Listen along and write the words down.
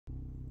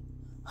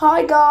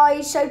Hi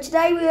guys, so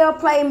today we are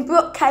playing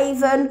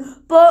Brookhaven,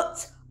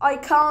 but I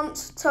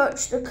can't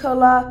touch the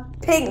colour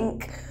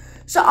pink.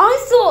 So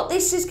I thought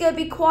this is going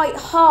to be quite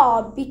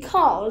hard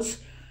because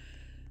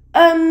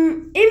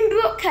in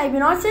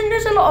Brookhaven I think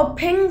there's a lot of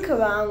pink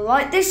around,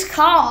 like this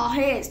car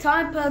here, it's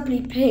kind of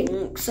purpley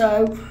pink.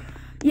 So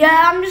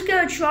yeah, I'm just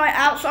going to try it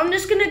out. So I'm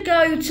just going to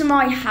go to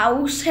my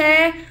house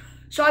here.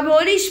 So I've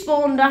already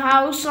spawned a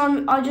house,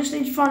 so I just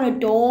need to find a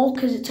door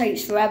because it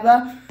takes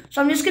forever.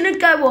 So I'm just going to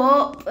go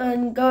up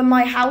and go in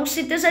my house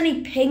if there's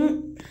any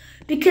pink.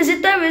 Because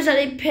if there is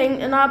any pink,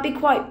 then that'd be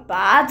quite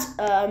bad.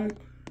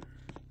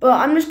 But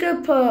I'm just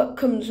going to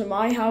come to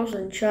my house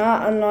and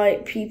chat. And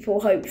like people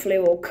hopefully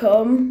will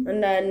come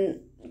and then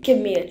give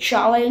me a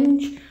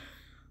challenge.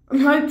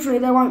 And hopefully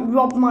they won't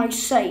rob my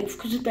safe.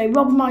 Because if they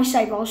rob my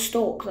safe, I'll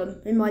stalk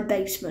them in my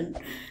basement.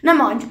 Never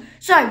mind.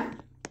 So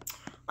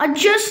I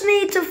just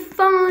need to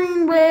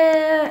find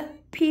where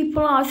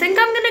people are. I think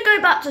I'm going to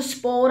go back to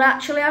spawn,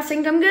 actually. I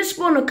think I'm going to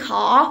spawn a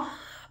car.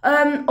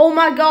 Oh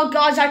my god,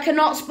 guys, I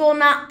cannot spawn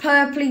that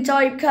purpley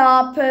type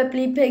car,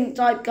 purpley pink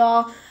type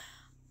car.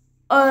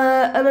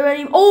 Are there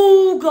any?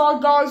 Oh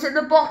god, guys, at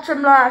the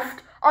bottom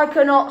left, I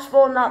cannot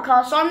spawn that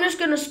car. So I'm just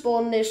going to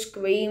spawn this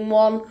green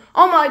one.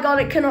 Oh my god,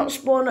 it cannot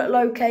spawn at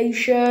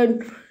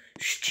location.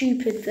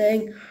 Stupid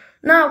thing.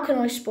 Now can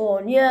I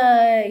spawn?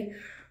 Yay.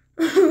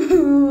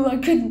 I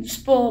couldn't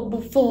spawn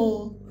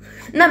before.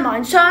 Never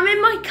mind, so I'm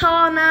in my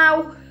car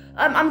now.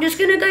 I'm just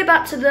going to go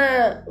back to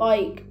the,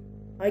 like,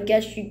 I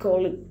guess you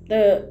call it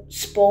the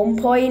spawn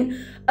point.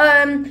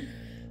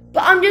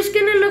 But I'm just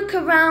going to look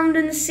around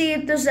and see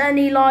if there's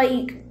any,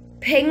 like,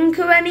 pink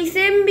or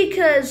anything.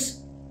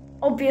 Because,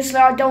 obviously,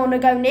 I don't want to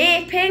go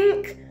near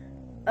pink.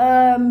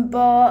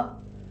 But,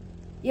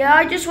 yeah,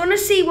 I just want to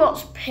see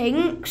what's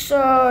pink.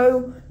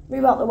 So,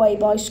 move out the way,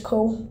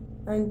 bicycle.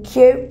 Thank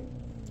you.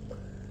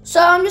 So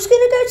I'm just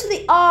going to go to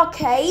the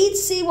arcade,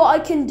 see what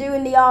I can do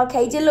in the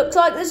arcade. It looks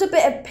like there's a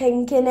bit of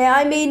pink in it.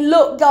 I mean,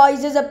 look,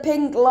 guys, there's a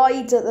pink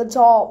light at the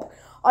top.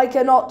 I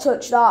cannot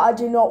touch that. I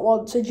do not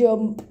want to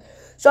jump.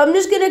 So I'm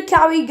just going to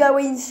carry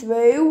going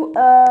through.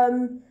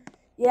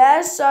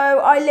 Yeah, so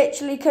I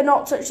literally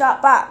cannot touch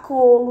that back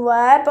wall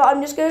there. But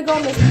I'm just going to go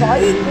on this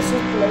bike. This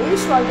is blue,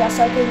 so I guess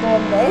I can go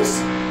on this.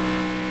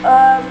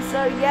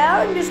 So, yeah,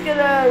 I'm just going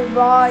to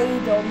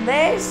ride on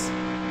this,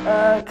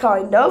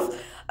 kind of.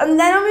 And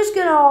then I'm just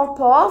going to hop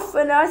off,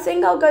 and I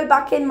think I'll go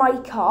back in my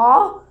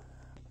car.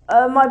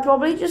 I'll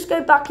probably just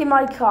go back in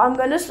my car. I'm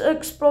going to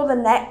explore the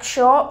next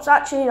shops.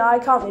 Actually, no, I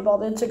can't be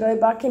bothered to go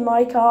back in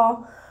my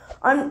car.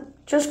 I'm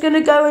just going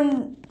to go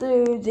and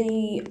do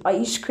the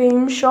ice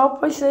cream shop,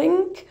 I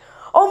think.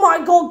 Oh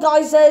my god,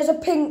 guys, there's a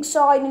pink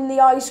sign in the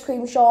ice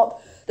cream shop.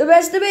 The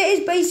rest of it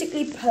is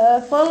basically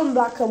purple and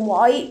black and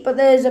white, but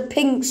there's a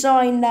pink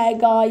sign there,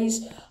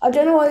 guys. I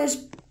don't know why this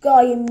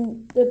guy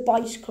in the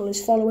bicycle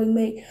is following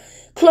me.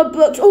 Club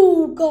Brooks,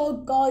 oh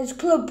god, guys,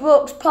 Club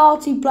Brooks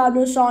party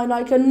planner sign.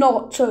 I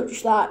cannot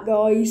touch that,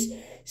 guys.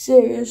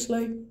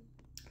 Seriously.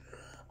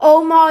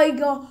 Oh my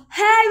god,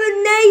 hair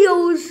and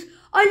nails.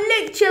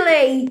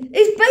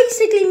 It's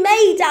basically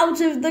made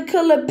out of the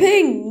colour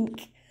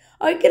pink.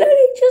 I can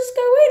only just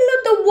go in.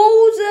 Look, the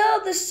walls there,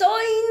 the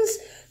signs,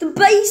 the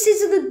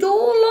bases of the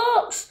door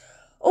locks.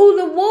 Oh,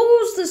 the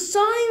walls, the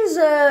signs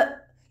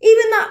are,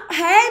 even that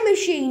hair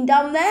machine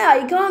down there,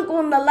 you can't go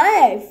on the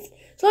left.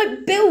 It's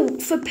like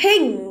built for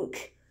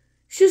pink.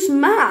 It's just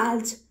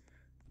mad.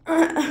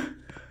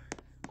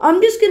 I'm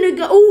just going to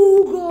go.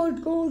 Oh, God,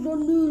 guys, I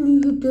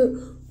nearly hit it.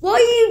 Why are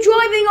you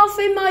driving off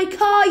in my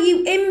car,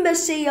 you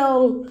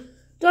imbecile?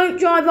 Don't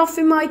drive off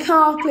in my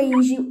car,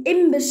 please, you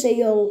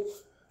imbecile.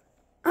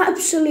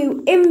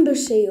 Absolute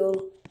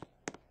imbecile.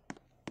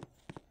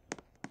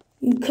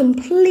 You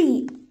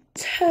complete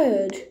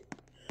turd.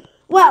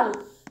 Well,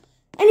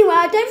 anyway,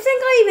 I don't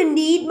think I even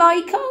need my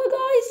car,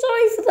 guys.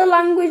 Sorry for the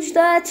language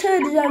there.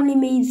 Turd only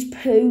means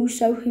poo,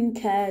 so who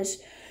cares?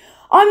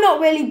 I'm not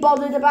really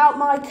bothered about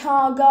my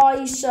car,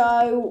 guys.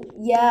 So,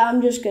 yeah,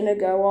 I'm just going to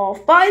go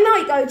off. But I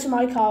might go to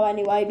my car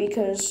anyway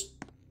because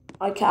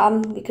I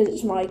can, because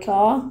it's my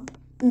car.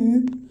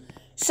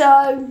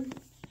 So,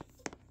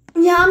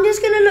 yeah, I'm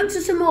just going to look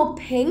for some more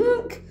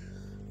pink.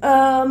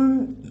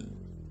 Pardon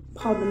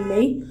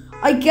me.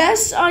 I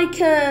guess I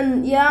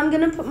can, yeah, I'm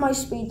going to put my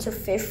speed to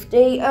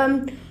 50.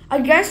 I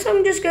guess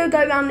I'm just going to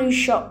go around these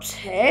shops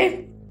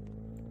here.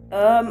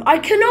 I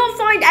cannot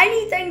find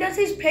anything that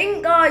is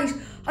pink, guys.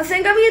 I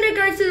think I'm going to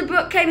go to the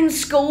Brookhaven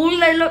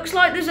school. It looks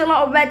like there's a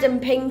lot of red and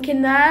pink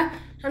in there.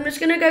 So I'm just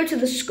going to go to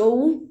the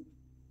school.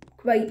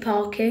 Great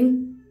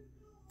parking.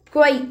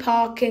 Great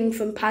parking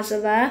from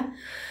Pazza there.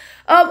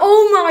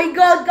 Oh my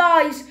god,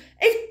 guys.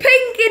 It's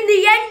pink in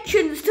the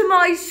entrance to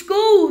my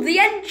school. The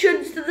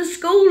entrance to the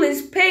school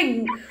is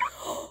pink.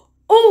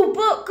 Oh,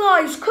 but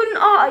guys,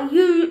 I'm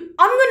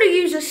going to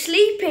use a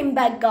sleeping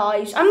bed,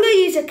 guys. I'm going to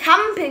use a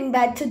camping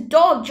bed to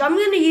dodge. I'm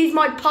going to use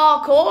my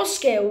parkour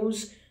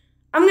skills.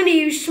 I'm going to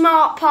use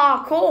smart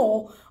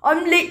parkour.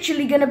 I'm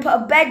literally going to put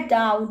a bed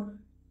down,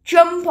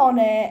 jump on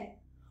it.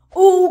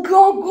 Oh,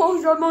 God,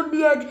 guys, I'm on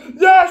the edge.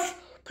 Yes,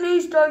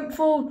 Please don't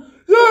fall.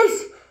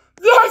 Yes!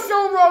 Yes!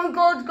 Oh my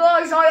God,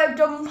 guys, I have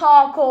done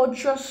parkour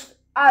just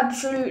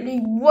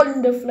absolutely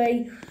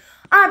wonderfully.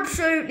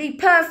 Absolutely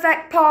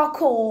perfect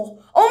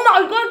parkour. Oh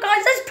my God,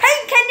 guys, there's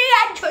pink in the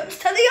entrance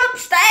to the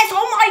upstairs.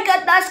 Oh my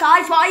goodness,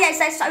 guys, why is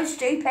this so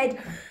stupid?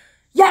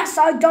 Yes,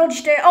 I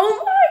dodged it.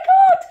 Oh my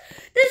God,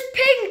 there's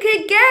pink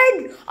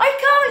again. I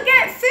can't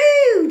get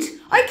food.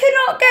 I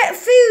cannot get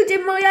food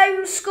in my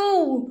own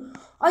school.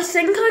 I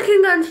think I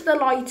can go into the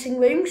lighting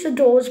room because the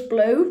door's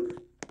blue.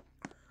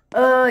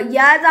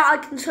 Yeah, that I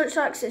can touch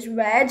that because it's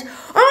red.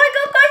 Oh my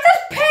God, guys,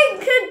 there's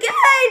pink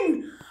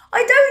again.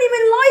 I don't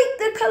even like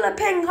the colour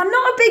pink. I'm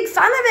not a big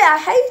fan of it. I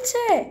hate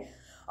it.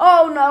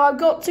 Oh no, I've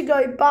got to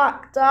go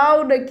back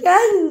down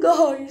again,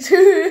 guys.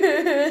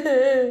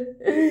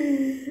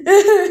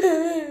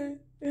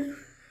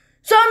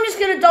 So I'm just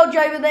going to dodge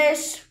over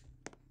this.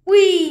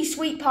 Wee,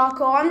 sweet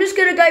parkour. I'm just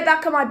going to go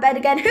back on my bed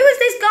again. Who is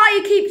this guy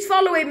who keeps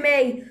following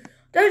me?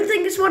 Don't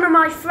think it's one of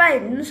my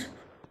friends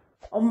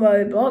on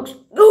Roblox.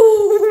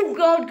 Oh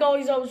God,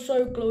 guys, I was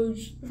so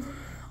close.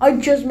 I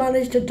just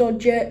managed to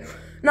dodge it.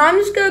 Now I'm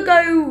just going to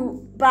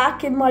go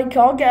back in my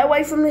car, get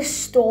away from this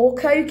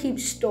stalker who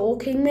keeps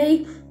stalking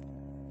me.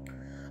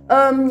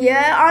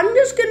 Yeah, I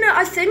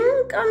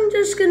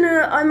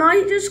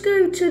might just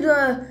go to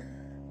the,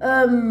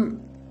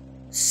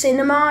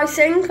 cinema, I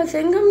think I'm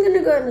going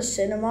to go in the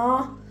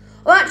cinema.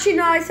 Well, actually,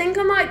 no, I think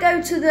I might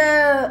go to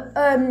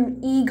the,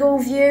 Eagle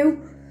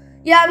View.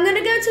 Yeah, I'm going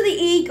to go to the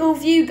Eagle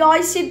View,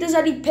 guys, see if there's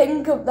any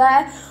pink up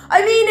there.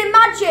 I mean,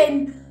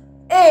 imagine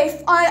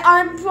if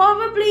I'm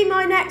probably in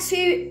my next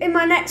few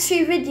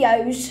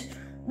videos,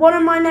 one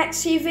of my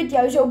next few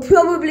videos will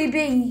probably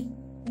be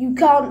you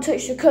can't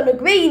touch the colour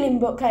green in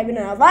Brookhaven.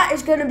 Now that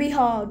is going to be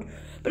hard,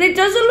 but it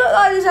doesn't look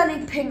like there's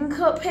any pink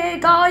up here,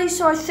 guys,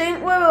 so I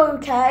think we're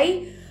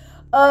okay.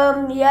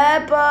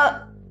 Yeah,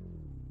 but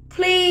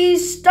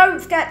please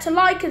don't forget to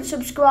like and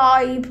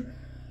subscribe.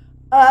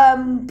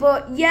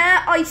 But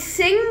yeah, I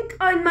think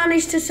I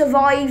managed to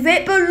survive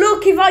it. But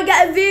look, if I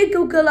get a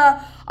vehicle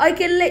colour, I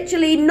can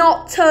literally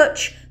not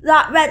touch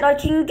that red. I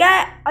can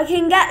get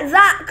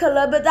that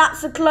colour, but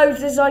that's the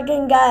closest I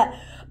can get.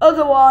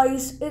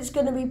 Otherwise, it's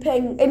going to be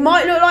pink. It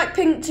might look like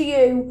pink to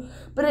you,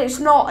 but it's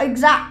not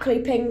exactly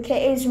pink.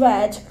 It is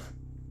red.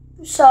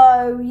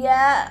 So,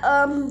 yeah,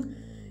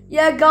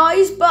 yeah,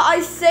 guys, but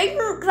I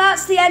think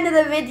that's the end of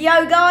the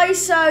video,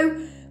 guys.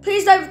 So,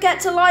 please don't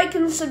forget to like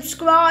and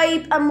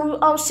subscribe, and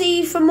I'll see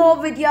you for more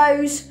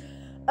videos,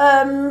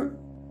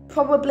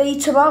 probably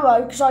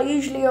tomorrow, because I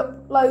usually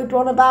upload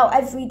one about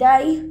every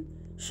day.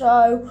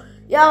 So,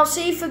 yeah, I'll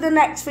see you for the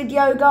next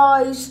video,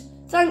 guys.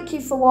 Thank you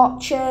for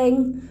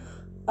watching.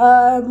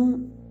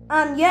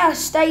 And yeah,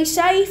 stay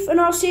safe,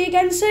 and I'll see you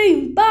again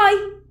soon.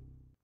 Bye.